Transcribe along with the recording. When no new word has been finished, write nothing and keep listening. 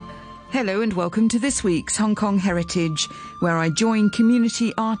Hello and welcome to this week's Hong Kong Heritage, where I join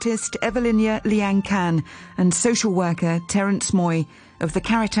community artist Evelinia Liang Can and social worker Terence Moy of the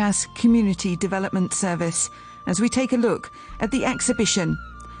Caritas Community Development Service as we take a look at the exhibition,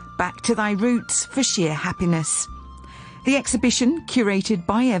 Back to Thy Roots for Sheer Happiness. The exhibition, curated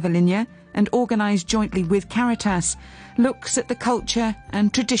by Evelinia and organised jointly with Caritas, looks at the culture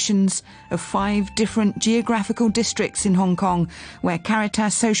and traditions of 5 different geographical districts in Hong Kong where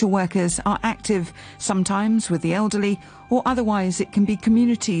Caritas social workers are active, sometimes with the elderly, or otherwise it can be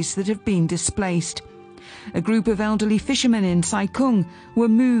communities that have been displaced. A group of elderly fishermen in Sai Kung were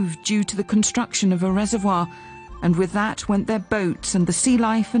moved due to the construction of a reservoir, and with that went their boats and the sea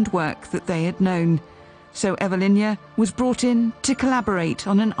life and work that they had known. So Evelinia was brought in to collaborate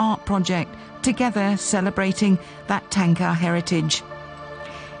on an art project, together celebrating that tanka heritage.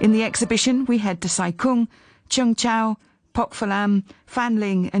 In the exhibition, we head to Sai Kung, Cheung Chau, Pok Phalam,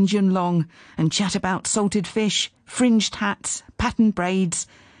 Fanling and Yuen Long and chat about salted fish, fringed hats, patterned braids,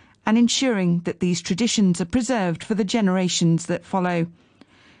 and ensuring that these traditions are preserved for the generations that follow.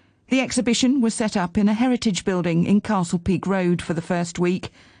 The exhibition was set up in a heritage building in Castle Peak Road for the first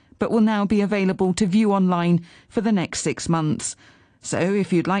week, but will now be available to view online for the next 6 months. So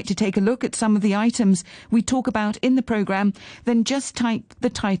if you'd like to take a look at some of the items we talk about in the programme, then just type the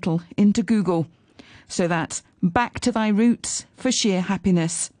title into Google. So that's Back to Thy Roots for Sheer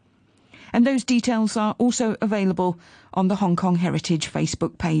Happiness. And those details are also available on the Hong Kong Heritage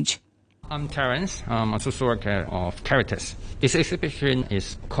Facebook page. I'm Terence. I'm a social worker of Caritas. This exhibition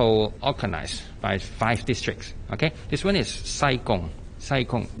is co-organized by 5 districts. Okay, this one is Sai Kung. Sai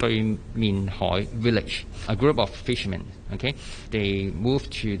Kung, Dui Min Hai village, a group of fishermen, okay? They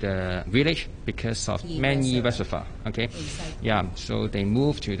moved to the village because of many reservoir, okay? Yeah, so they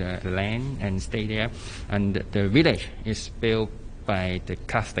moved to the land and stay there. And the village is built by the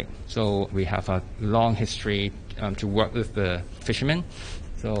Catholic. So we have a long history to work with the fishermen.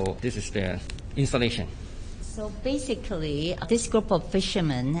 So this is the installation. So basically, this group of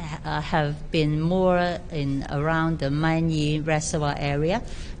fishermen have been more in around the Man Yi Reservoir area,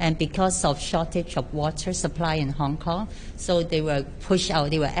 and because of shortage of water supply in Hong Kong, so they were pushed out.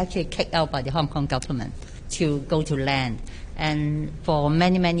 They were actually kicked out by the Hong Kong government to go to land. And for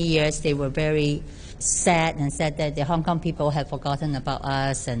many, many years, they were very sad and said that the Hong Kong people have forgotten about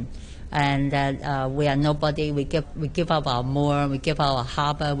us and that we are nobody. We give up our moor, we give up our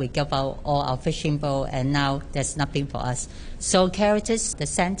harbour, we give up all our fishing boat, and now there's nothing for us. So Caritas, the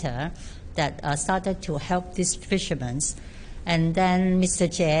centre that started to help these fishermen, and then Mr.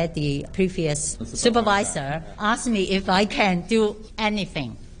 Jie, the previous supervisor, asked me if I can do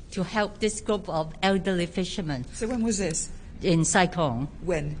anything to help this group of elderly fishermen. So when was this? In Sai Kung.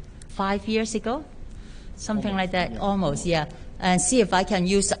 When? 5 years ago, something like that, almost, yeah. And see if I can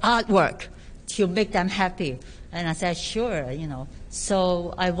use artwork to make them happy. And I said, sure,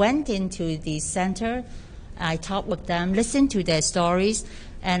 So I went into the center, I talked with them, listened to their stories,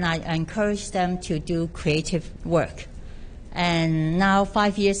 and I encouraged them to do creative work. And now,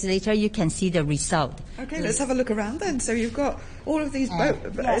 5 years later, you can see the result. Okay, let's have a look around then. So you've got all of these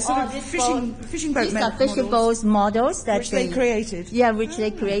fishing boat These are fishing boat models that which they created. Yeah, which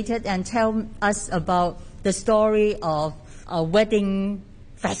they created, and tell us about the story of a wedding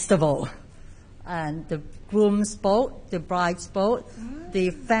festival, and the groom's boat, the bride's boat,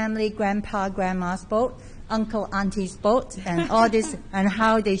 the family, grandpa, grandma's boat, uncle, auntie's boat, and all this, and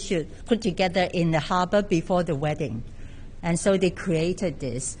how they should put together in the harbour before the wedding. And so they created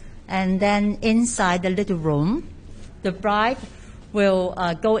this. And then inside the little room, the bride will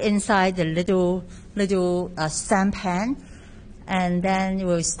go inside the little sampan, and then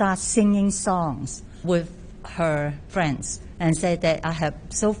will start singing songs with her friends and say that I am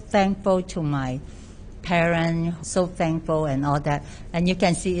so thankful to my parents, so thankful and all that. And you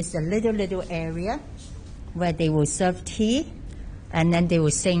can see it's a little area where they will serve tea, and then they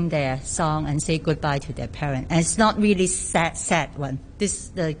will sing their song and say goodbye to their parents. And it's not really sad one.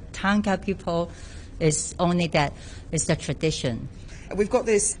 The Tanka people is only that. It's the tradition. We've got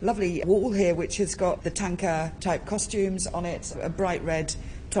this lovely wall here which has got the tanka type costumes on it, a bright red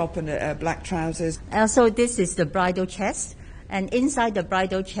top and black trousers. Also, this is the bridal chest, and inside the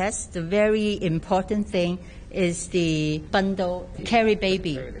bridal chest, the very important thing is the bundle carry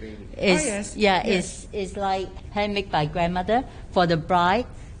baby. Is like handmade by grandmother for the bride,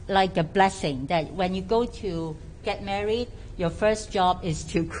 like a blessing that when you go to get married, your first job is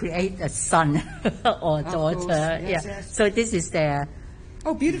to create a son or daughter. Yes. So this is their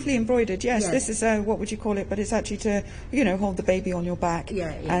Oh, beautifully embroidered, yes. Yes. This is, what would you call it? But it's actually to, hold the baby on your back.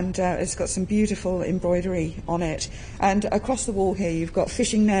 Yeah. And it's got some beautiful embroidery on it. And across the wall here, you've got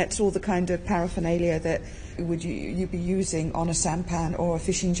fishing nets, all the kind of paraphernalia that you'd be using on a sampan or a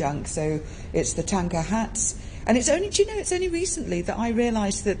fishing junk. So it's the tanka hats. And it's only recently that I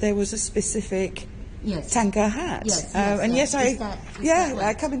realised that there was a specific tanka hat.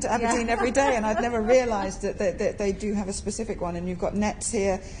 I come into Aberdeen every day and I've never realised that they do have a specific one, and you've got nets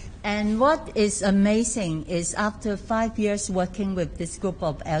here. And what is amazing is after 5 years working with this group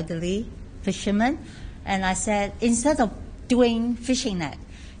of elderly fishermen, and I said, instead of doing fishing net,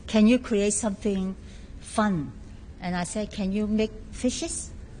 can you create something fun? And I said, can you make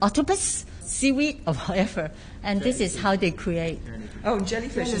fishes, octopus, seaweed, or whatever? And this is how they create. Oh,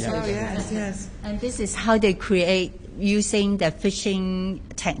 jellyfish as well, yes. And this is how they create using the fishing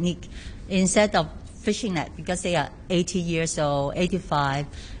technique instead of fishing net, because they are 80 years old, 85,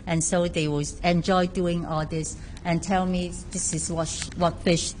 and so they will enjoy doing all this and tell me this is what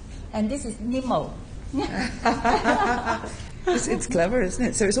fish. And this is Nemo. It's clever, isn't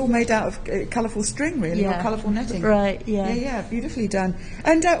it? So it's all made out of colourful string, really, or colourful netting. Right, yeah. Yeah, beautifully done.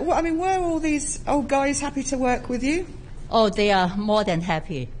 And, were all these old guys happy to work with you? Oh, they are more than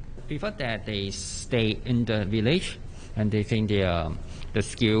happy. Before that, they stay in the village, and they think the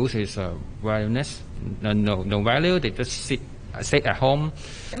skills is valueless, no value. They just sit at home.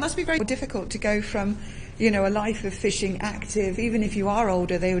 It must be very difficult to go from, a life of fishing active. Even if you are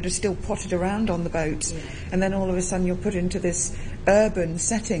older, they would have still potted around on the boats, and then all of a sudden you're put into this urban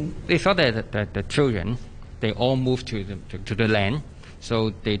setting. They thought that the children, they all moved to the land,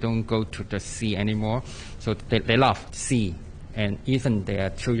 so they don't go to the sea anymore. So they love sea, and even their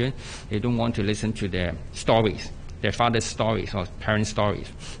children, they don't want to listen to their stories, their father's stories or parents'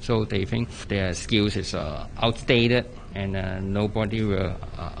 stories. So they think their skills is outdated, and nobody will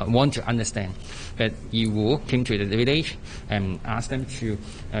want to understand. But Yiwu came to the village and asked them to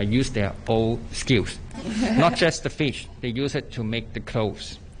use their old skills, not just the fish. They use it to make the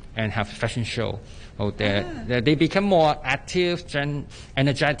clothes and have a fashion show. So they become more active and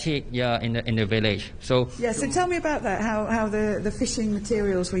energetic in the village. So tell me about that, how the fishing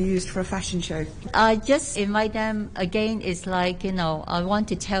materials were used for a fashion show. I just invite them again. It's like, I want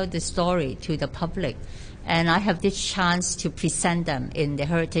to tell the story to the public. And I have this chance to present them in the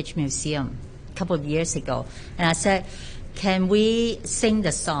Heritage Museum a couple of years ago. And I said, can we sing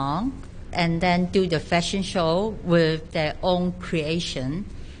the song and then do the fashion show with their own creation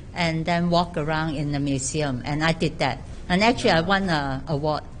and then walk around in the museum? And I did that. And actually I won an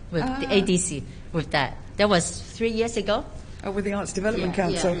award with the ADC with that. That was 3 years ago. Oh, with the Arts Development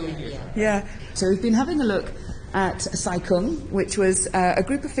Council. Yeah. So we've been having a look at Sai Kung, which was a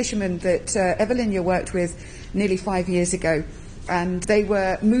group of fishermen that Evelinia worked with nearly 5 years ago. And they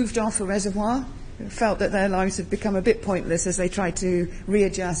were moved off a reservoir, felt that their lives had become a bit pointless as they tried to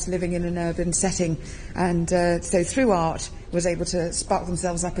readjust living in an urban setting. And so through art was able to spark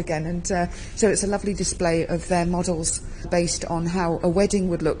themselves up again. And so it's a lovely display of their models based on how a wedding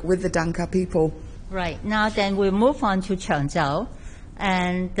would look with the Danka people. Right. Now then we'll move on to Changzhou.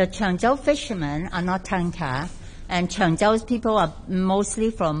 And the Changzhou fishermen are not Tanka. And Changzhou's people are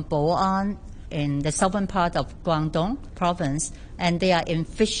mostly from Bo'an in the southern part of Guangdong province. And they are in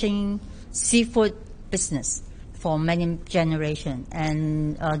fishing seafood business for many generations.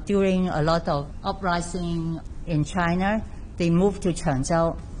 And during a lot of uprising in China, they moved to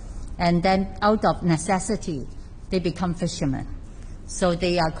Changzhou. And then out of necessity, they become fishermen. So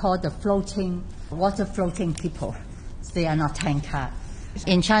they are called the water floating people. They are not Tanka.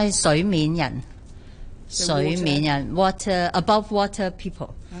 In China, 水面人. 水面人, water, above water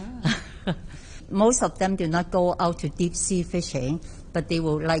people. Most of them do not go out to deep sea fishing, but they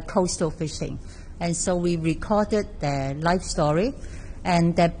will like coastal fishing. And so we recorded their life story,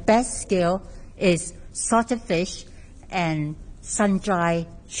 and their best skill is salted fish and sun-dried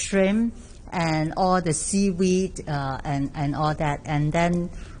shrimp and all the seaweed and all that. And then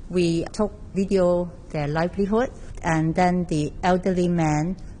we took video their livelihood, and then the elderly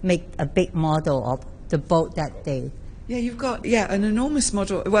man make a big model of the boat that day. Yeah, you've got an enormous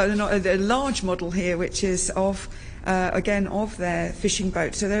model, a large model here, which is of their fishing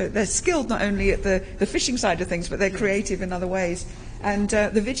boat. So they're skilled not only at the fishing side of things, but they're creative in other ways. And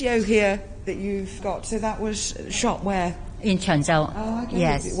the video here that you've got, so that was shot where? In Changzhou. Oh, okay.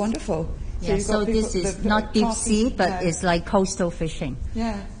 Yes. Wonderful. Yeah, so this is not deep sea, but it's like coastal fishing.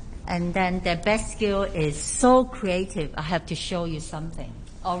 Yeah. And then their best skill is so creative. I have to show you something.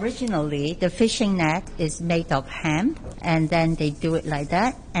 Originally, the fishing net is made of ham, and then they do it like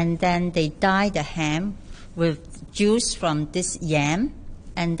that, and then they dye the ham with juice from this yam,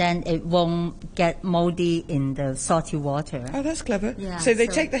 and then it won't get moldy in the salty water. Oh, that's clever. Yeah, so they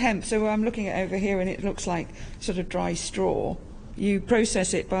take the hemp, so I'm looking at over here and it looks like sort of dry straw. You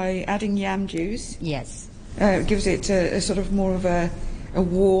process it by adding yam juice. Yes. It gives it a sort of more of a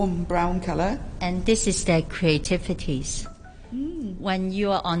warm brown colour. And this is their creativities. When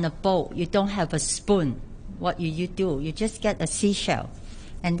you are on a boat, you don't have a spoon. What you do? You just get a seashell,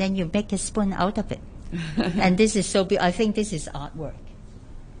 and then you make a spoon out of it. And this is so I think this is artwork.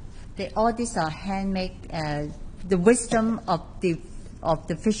 All these are handmade. The wisdom of the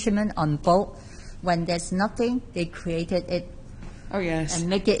fishermen on boat. When there's nothing, they created it. Oh yes. And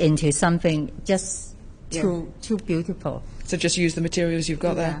make it into something just too beautiful. So just use the materials you've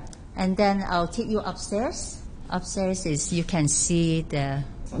got there. And then I'll take you upstairs. Upstairs is you can see the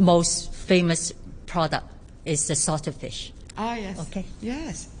most famous product is the salted fish. Ah yes. Okay.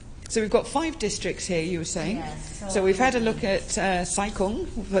 Yes. So we've got 5 districts here, you were saying. Yes. So we've had a look at Sai Kung,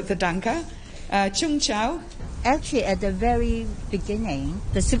 the Danka, Chung Chau. Actually, at the very beginning,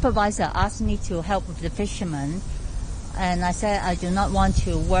 the supervisor asked me to help with the fishermen, and I said I do not want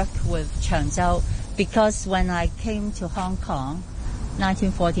to work with Changzhou because when I came to Hong Kong,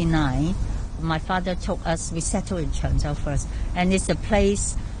 1949, my father took us, we settled in Changzhou first, and it's a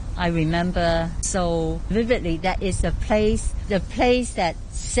place I remember so vividly. That is the place that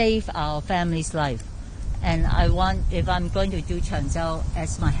saved our family's life. And if I'm going to do Changzhou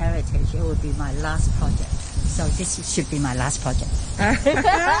as my heritage, it will be my last project. So this should be my last project.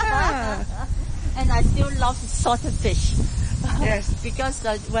 And I still love salted fish. Yes. Because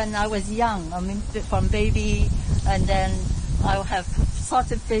when I was young, I mean, from baby, and then I'll have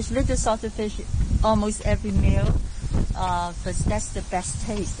little salted fish, almost every meal. But that's the best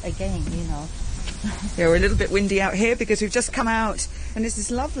taste, again, you know. Yeah, we're a little bit windy out here because we've just come out and there's this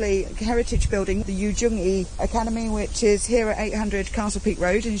lovely heritage building, the Yu Zhong Academy, which is here at 800 Castle Peak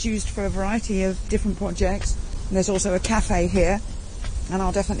Road and is used for a variety of different projects. And there's also a cafe here, and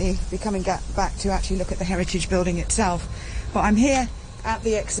I'll definitely be coming back to actually look at the heritage building itself. But I'm here at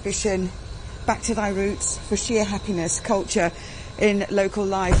the exhibition Back to Thy Roots for Sheer Happiness, Culture in Local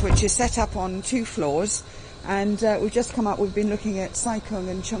Life, which is set up on 2 floors. And we've just come up, we've been looking at Sai Kung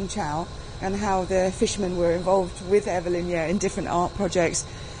and Chung Chau and how the fishermen were involved with Evelinia in different art projects.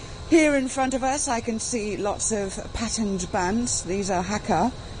 Here in front of us I can see lots of patterned bands. These are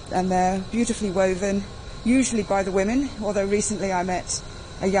haka and they're beautifully woven, usually by the women, although recently I met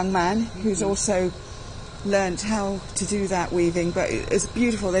a young man who's also learnt how to do that weaving, but it's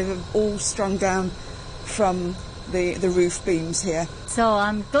beautiful. They've all strung down from the roof beams here. So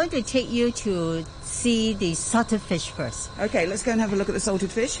I'm going to take you to see the salted fish first. Okay, let's go and have a look at the salted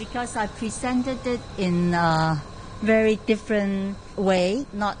fish. Because I presented it in a very different way,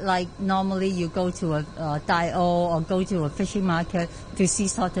 not like normally you go to a Dai-O or go to a fishing market to see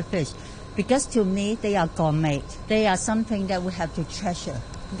salted fish. Because to me, they are gourmet. They are something that we have to treasure.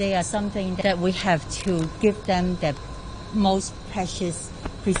 They are something that we have to give them the most precious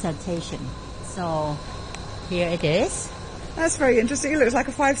presentation. So here it is. That's very interesting. It looks like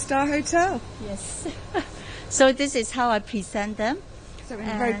a 5-star hotel. Yes. So this is how I present them. So in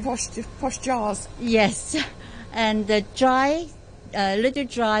very posh jars. Yes. And the little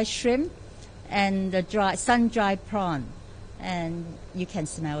dry shrimp and the sun-dried prawn. And you can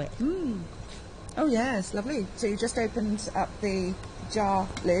smell it. Oh yes, lovely. So you just opened up the jar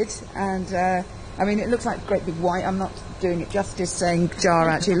lid and I mean it looks like great big wine. I'm not doing it justice saying jar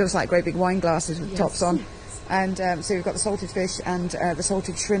actually. It looks like great big wine glasses with tops on. And so you've got the salted fish and the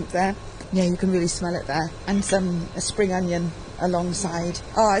salted shrimp there. Yeah, you can really smell it there. And a spring onion alongside.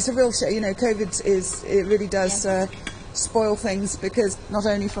 Oh, it's a real shame. You know, COVID it really does spoil things because not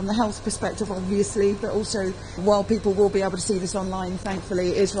only from the health perspective, obviously, but also while people will be able to see this online,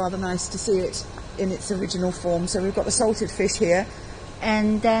 thankfully, it is rather nice to see it in its original form. So we've got the salted fish here.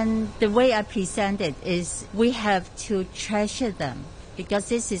 And then the way I present it is we have to treasure them. Because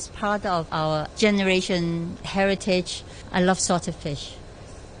this is part of our generation heritage. I love salted fish.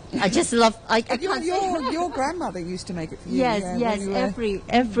 I just love. Your grandmother used to make it for you. Yes.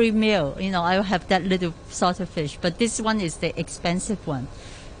 Every meal, you know, I have that little salted fish. But this one is the expensive one,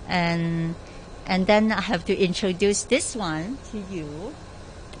 and then I have to introduce this one to you.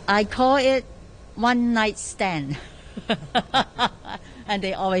 I call it one night stand, and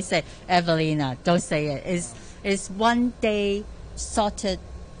they always say, Evelina, don't say it. It's 1 day. Salted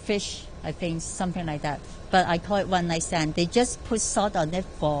fish, I think, something like that. But I call it one night stand. They just put salt on it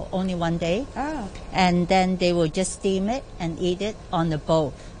for only 1 day. Oh. And then they will just steam it and eat it on the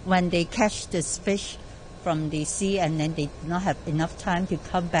boat. When they catch this fish from the sea and then they do not have enough time to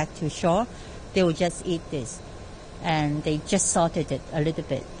come back to shore, they will just eat this. and they just salted it a little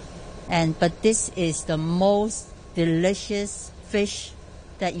bit. But this is the most delicious fish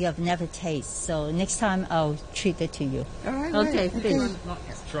that you have never tasted. So next time I'll treat it to you. All right. Okay, right. fish. Not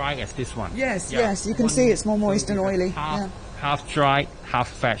as dry as this one. Yes, Yeah. yes. You can see it's more moist and oily. Half dry, half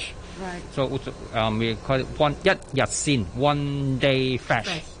fresh. Right. So we call it一日鮮, 1 day fresh.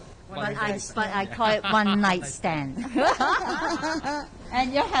 Fresh. But I call it one night stand.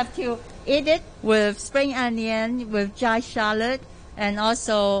 And you have to eat it with spring onion, with dry shallot, and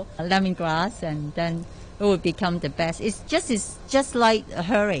also lemongrass, and then it will become the best. It's just like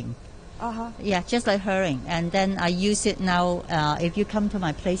herring. Yeah, just like herring. And then I use it now. If you come to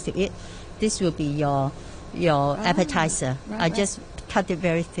my place to eat, this will be your appetizer. Right, I just cut it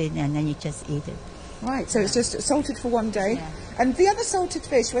very thin, and then you just eat it. Right, so it's just salted for 1 day. Yeah. And the other salted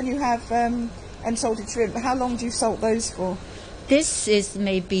fish, when you have and salted shrimp, how long do you salt those for? This is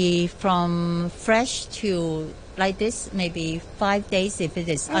maybe from fresh to like this, maybe 5 days if it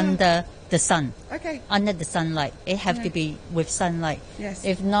is under the sun. Okay. Under the sunlight. It have to be with sunlight. Yes.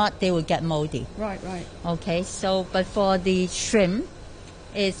 If not, they will get moldy. Right. Okay, so but for the shrimp,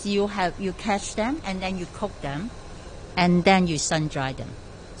 is you catch them and then you cook them, and then you sun dry them.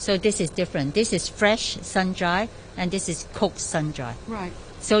 So this is different. This is fresh sun dry, and this is cooked sun dry. Right.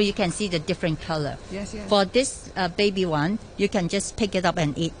 So you can see the different color. Yes. For this baby one, you can just pick it up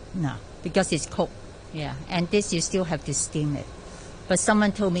and eat now because it's cooked. Yeah, and this you still have to steam it. But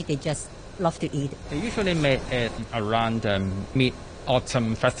someone told me they just love to eat it. They usually make it around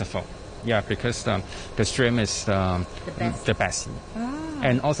Mid-Autumn Festival. Yeah, because the shrimp is the best.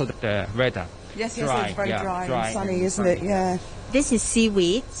 And also the weather. Yes, dry, it's very dry and sunny, and isn't it? Yeah. This is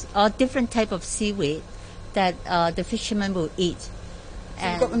seaweed, or different type of seaweed that the fishermen will eat. So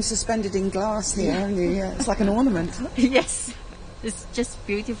you've got them suspended in glass here, haven't you? Yeah, it's like an ornament. Yes, it's just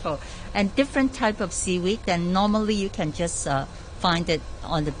beautiful. And different type of seaweed, and normally you can just find it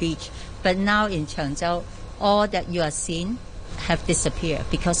on the beach. But now in Changzhou, all that you are seeing have disappeared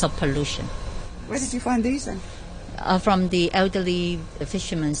because of pollution. Where did you find these then? From the elderly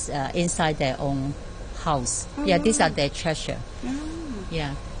fishermen inside their own house. These are their treasure.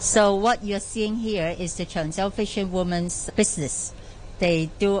 Yeah. So what you're seeing here is the Changzhou fishing women's business.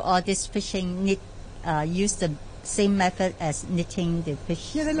 They do all this fishing, use the same method as knitting the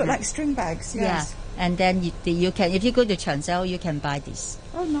fish. Yeah, they look like string bags. Yes. Yeah. And then you can, if you go to Changzhou, you can buy these.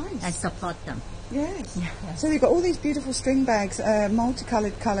 Oh, nice. And support them. Yes. Yeah. So you've got all these beautiful string bags,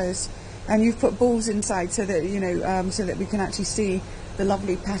 multicoloured colours, and you've put balls inside so that so that we can actually see the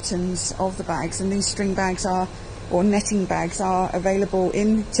lovely patterns of the bags. And these string bags or netting bags are available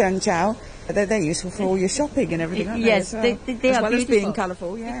in Changzhou. They're useful for all your shopping and everything, aren't yes, they? they as are well beautiful. as being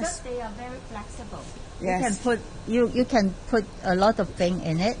colourful. Yes. Because they are very flexible. Yes. You can put a lot of things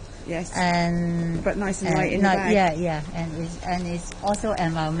in it. Yes. But nice and light in the bag. Yeah, and it's also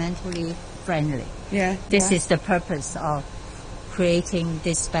environmentally friendly. Yeah. This is the purpose of creating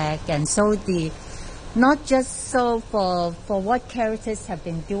this bag, and so not just so for what Caritas have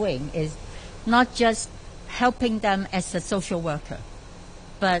been doing is not just helping them as a social worker,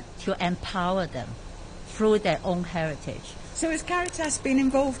 but to empower them through their own heritage. So has Caritas been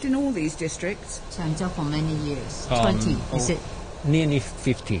involved in all these districts? Changzhou for many years. 20, is it? Nearly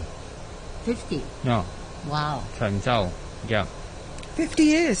 50. 50? No. Wow. Changzhou, yeah. 50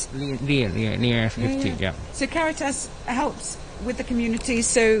 years. Near 50, yeah. So Caritas helps with the community,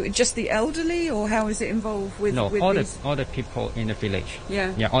 so just the elderly, or how is it involved with all these? the people in the village.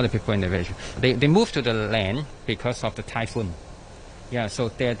 Yeah, all the people in the village. They moved to the land because of the typhoon. Yeah, so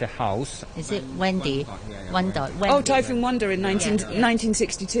they're the house. Is it Wendy? Wendy. Oh, Typhoon Wonder in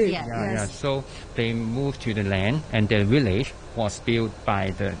 1962. Yeah. So they moved to the land, and the village was built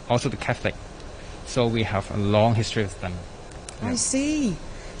by also the Catholic. So we have a long history with them. I see.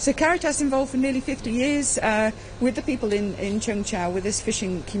 So Caritas involved for nearly 50 years with the people in Chengchao, with this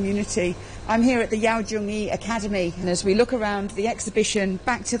fishing community. I'm here at the Yao Zhongyi Academy, and as we look around the exhibition,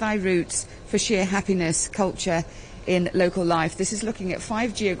 Back to Thy Roots for Sheer Happiness, Culture in Local Life. This is looking at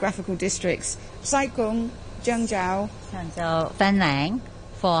 5 geographical districts: Saigon, Zhengzhou, Changzhou, Fanlang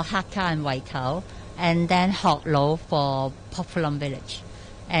for Hakka and Waikao, and then Hock Lo for Populum Village,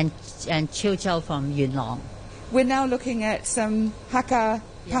 and Chiuzhou from Yunlong. We're now looking at some Hakka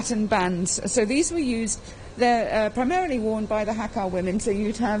pattern bands. So these were used, they're primarily worn by the Hakka women. So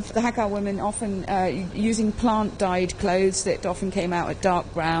you'd have the Hakka women often using plant-dyed clothes that often came out at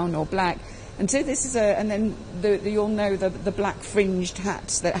dark brown or black. And so this is and then you'll know the black fringed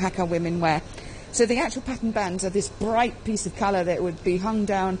hats that Hakka women wear. So the actual pattern bands are this bright piece of colour that would be hung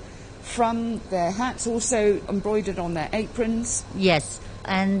down from their hats, also embroidered on their aprons. Yes,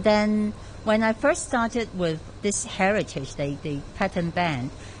 and then when I first started with this heritage, the pattern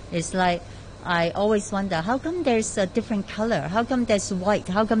band, it's like I always wonder, how come there's a different color? How come there's white?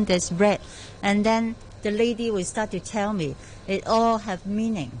 How come there's red? And then the lady will start to tell me, it all have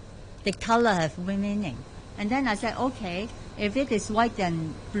meaning. The color have meaning. And then I said, okay, if it is white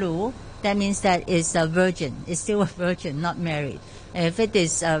and blue, that means that it's a virgin. It's still a virgin, not married. And if it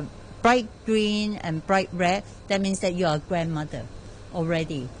is bright green and bright red, that means that you are a grandmother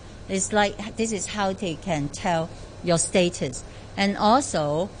already. It's like this is how they can tell your status. And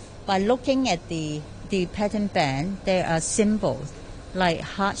also, by looking at the pattern band, there are symbols like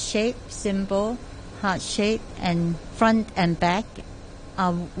heart shape symbol, heart shape, and front and back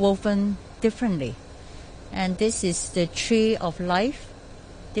are woven differently. And this is the tree of life,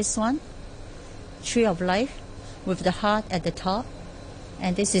 this one, tree of life with the heart at the top.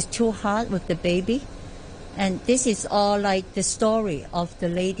 And this is two hearts with the baby. And this is all like the story of the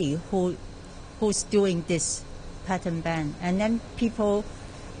lady who's doing this pattern band. And then people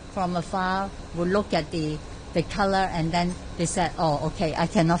from afar will look at the color, and then they said, oh, okay, I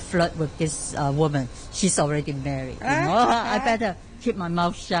cannot flirt with this woman. She's already married. You know? I better keep my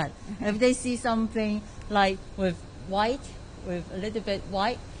mouth shut. If they see something like with white, with a little bit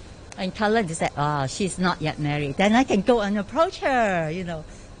white and color, they say, oh, she's not yet married. Then I can go and approach her, you know.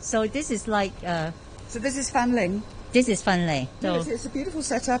 So this is like... so this is Fan Ling? This is Fan Ling. So it's a beautiful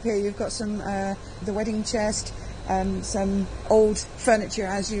setup here. You've got some the wedding chest, some old furniture,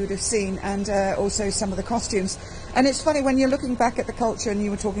 as you would have seen, and also some of the costumes. And it's funny, when you're looking back at the culture, and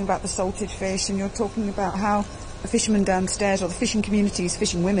you were talking about the salted fish, and you're talking about how the fishermen downstairs, or the fishing communities,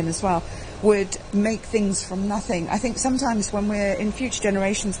 fishing women as well, would make things from nothing. I think sometimes when we're in future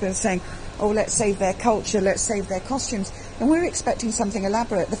generations, we're saying, oh, let's save their culture, let's save their costumes, and we're expecting something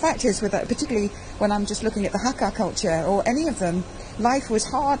elaborate. The fact is, with that, particularly when I'm just looking at the Hakka culture, or any of them, life was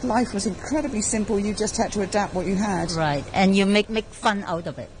hard, life was incredibly simple, you just had to adapt what you had. Right, and you make fun out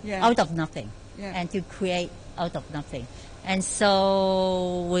of it, out of nothing, yeah. And to create out of nothing. And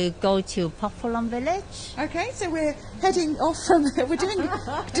so we go to Pok Fulam village. Okay, so we're heading off from, we're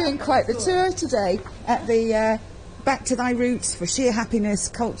doing quite the tour today at the Back to Thy Roots for Sheer Happiness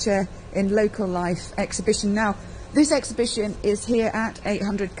Culture in Local Life exhibition. Now, this exhibition is here at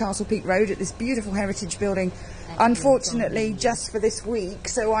 800 Castle Peak Road at this beautiful heritage building. Unfortunately, just for this week,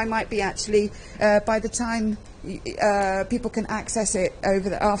 so I might be actually, by the time people can access it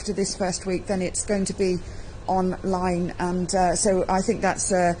after this first week, then it's going to be online, and so I think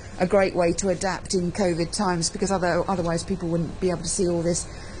that's a great way to adapt in COVID times, because otherwise people wouldn't be able to see all this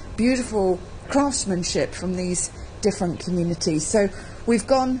beautiful craftsmanship from these different communities. So we've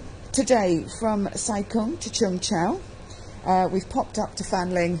gone today from Sai Kung to Chung Chau, we've popped up to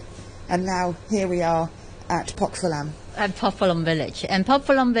Fan Ling, and now here we are at Pok Fulam. At Pok Fulam village. And Pok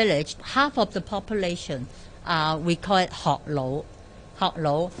Fulam village, half of the population, we call it Hok Lo,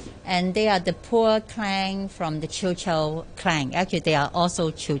 and they are the poor clan from the Chiu Chau clan. Actually, they are also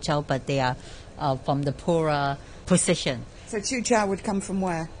Chiu Chau, but they are from the poorer position. So Chiu Chau would come from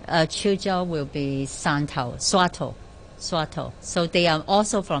where? Chiu Chau will be Santao, Swato. So they are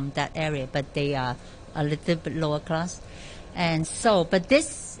also from that area, but they are a little bit lower class. And so, but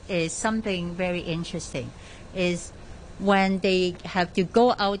this is something very interesting, is when they have to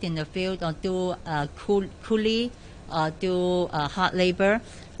go out in the field or do coolie, do hard labor,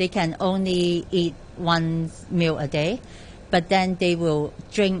 they can only eat one meal a day, but then they will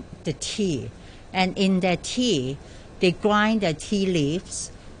drink the tea. And in their tea, they grind the tea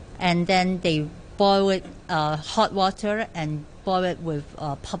leaves, and then they boil it hot water and boil it with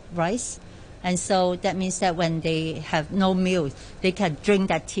puffed rice. And so that means that when they have no meal, they can drink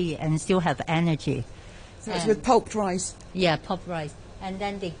that tea and still have energy. So it's with pulped rice? Yeah, pulped rice. And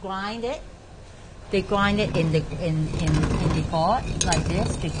then they grind it. They grind it in the board like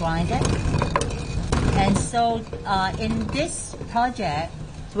this. They grind it, and so in this project,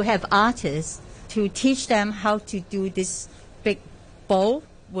 we have artists to teach them how to do this big bowl.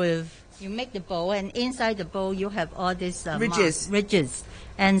 You make the bowl, and inside the bowl you have all these ridges.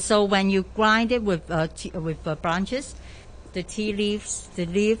 And so when you grind it with branches, the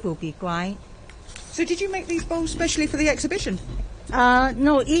leaf will be grind. So did you make these bowls specially for the exhibition?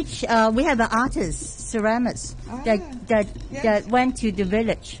 No, we have an artist, ceramics, that went to the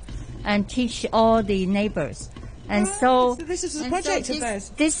village and teach all the neighbors. And so this is a project of theirs.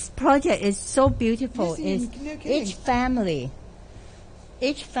 This project is so beautiful. Each family,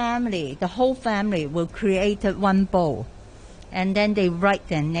 the whole family will create one bowl, and then they write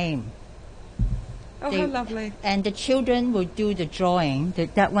their name. Oh, how lovely. And the children will do the drawing.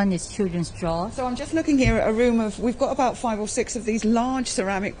 That one is children's draw. So I'm just looking here at a room of, we've got about 5 or 6 of these large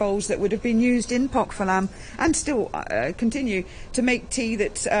ceramic bowls that would have been used in Pok Falam and still continue to make tea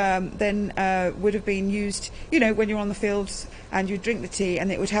that then would have been used, you know, when you're on the fields and you drink the tea,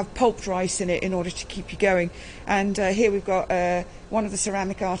 and it would have pulped rice in it in order to keep you going. And here we've got one of the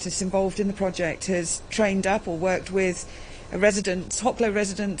ceramic artists involved in the project has trained up or worked with Hoklo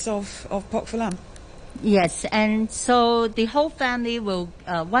residents of Pok Falam. Yes, and so the whole family will,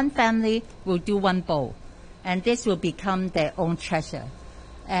 one family will do one bowl, and this will become their own treasure.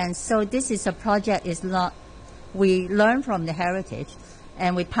 And so this is a project, is not, we learn from the heritage,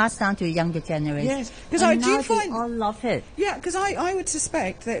 and we pass down to the younger generation. Yes, because I do find all love it. Yeah, because I would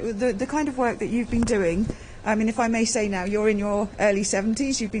suspect that the kind of work that you've been doing, I mean, if I may say now, you're in your early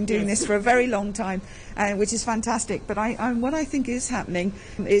 70s, you've been doing this for a very long time, which is fantastic. But what I think is happening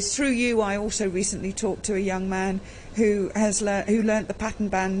is through you, I also recently talked to a young man who learnt the pattern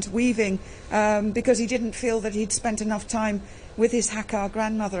band weaving because he didn't feel that he'd spent enough time with his Hakka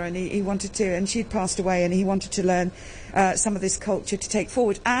grandmother, and he wanted to, and she'd passed away, and he wanted to learn some of this culture to take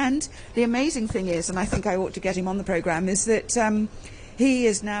forward. And the amazing thing is, and I think I ought to get him on the programme, is that he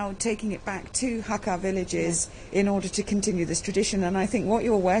is now taking it back to Hakka villages in order to continue this tradition. And I think what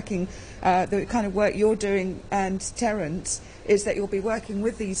you're working, the kind of work you're doing, and Terence, is that you'll be working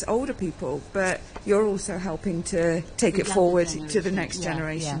with these older people, but you're also helping to take it forward to the next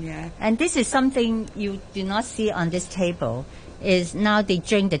generation. Yeah. And this is something you do not see on this table, is now they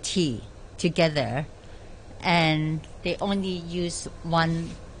drink the tea together, and they only use one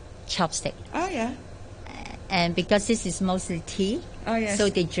chopstick. Oh, yeah. And because this is mostly tea, so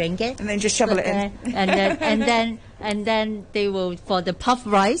they drink it and then just shovel it in, and then they will, for the puff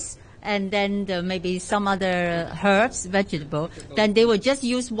rice, and then maybe some other herbs, vegetable, then they will just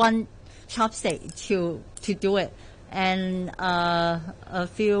use one chopstick to do it. And 2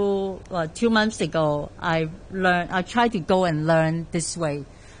 months ago, I tried to go and learn this way,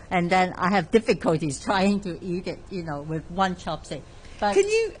 and then I have difficulties trying to eat it, you know, with one chopstick. But can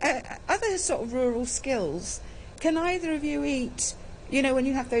you, other sort of rural skills, can either of you eat, you know, when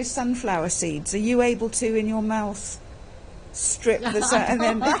you have those sunflower seeds, are you able to, in your mouth, strip the and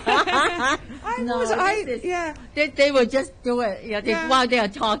then... They will just do it while they are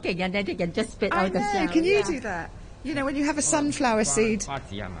talking, and then they can just spit out the sound. Can you do that? You know, when you have a sunflower seed.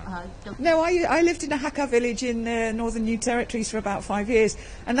 No, I lived in a Hakka village in Northern New Territories for about 5 years,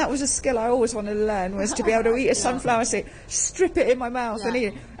 and that was a skill I always wanted to learn, was to be able to eat a sunflower seed, strip it in my mouth and eat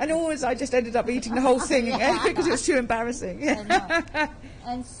it. And always I just ended up eating the whole thing because it was too embarrassing.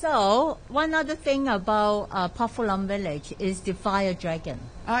 And so, one other thing about Pok Falam village is the fire dragon.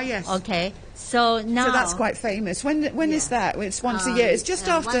 Ah, yes. Okay, so now... So that's quite famous. When is that? It's once a year. It's just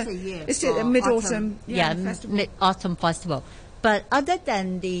after... Once a year. It's just Mid-Autumn Festival. Mid-Autumn Festival. But other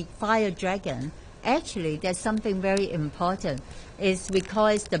than the fire dragon, actually there's something very important. We call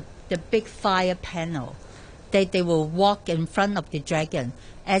it the big fire panel. They will walk in front of the dragon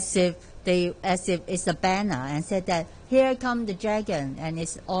as if it's a banner, and said that, here come the dragon, and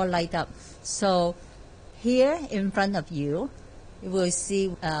it's all light up. So here in front of you, you will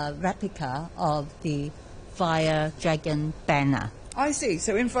see a replica of the fire dragon banner. I see.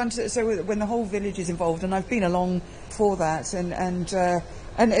 So in front, so when the whole village is involved, and I've been along for that, and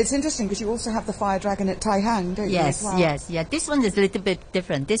it's interesting because you also have the fire dragon at Tai Hang, don't you? Yes, as well? yes, yeah. This one is a little bit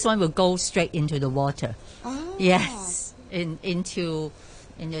different. This one will go straight into the water. Oh. Yes, into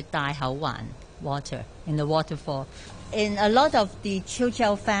Dai Hao Wan water, in the waterfall. In a lot of the Chiu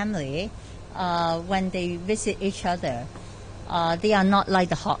Chiao family, when they visit each other, they are not like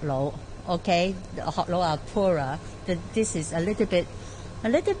the Hok Lo. Okay, the Hok Lo are poorer. This is a little bit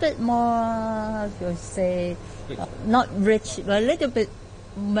more, not rich, but a little bit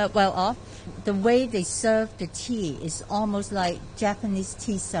well off. The way they serve the tea is almost like Japanese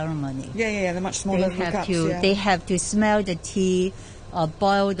tea ceremony. Yeah, they're much smaller cups. They have to smell the tea,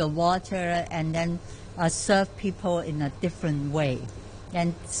 boil the water, and then serve people in a different way.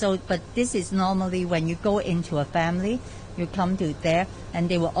 And so, but this is normally when you go into a family, you come to there, and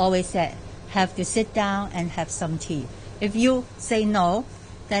they will always say, have to sit down and have some tea. If you say no,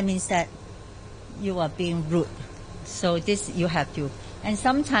 that means that you are being rude. So this you have to. And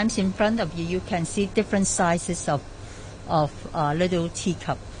sometimes in front of you, you can see different sizes of little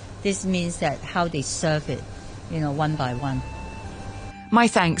teacup. This means that how they serve it, one by one. My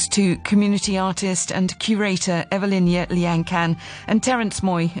thanks to community artist and curator Evelynia Liang Can and Terence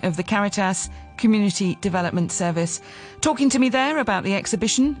Moy of the Caritas Community Development Service, talking to me there about the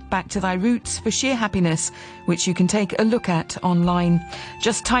exhibition Back to Thy Roots for Sheer Happiness, which you can take a look at online.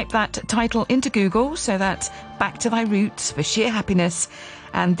 Just type that title into Google, so that's Back to Thy Roots for Sheer Happiness,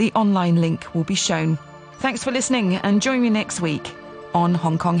 and the online link will be shown. Thanks for listening, and join me next week on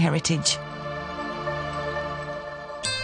Hong Kong Heritage.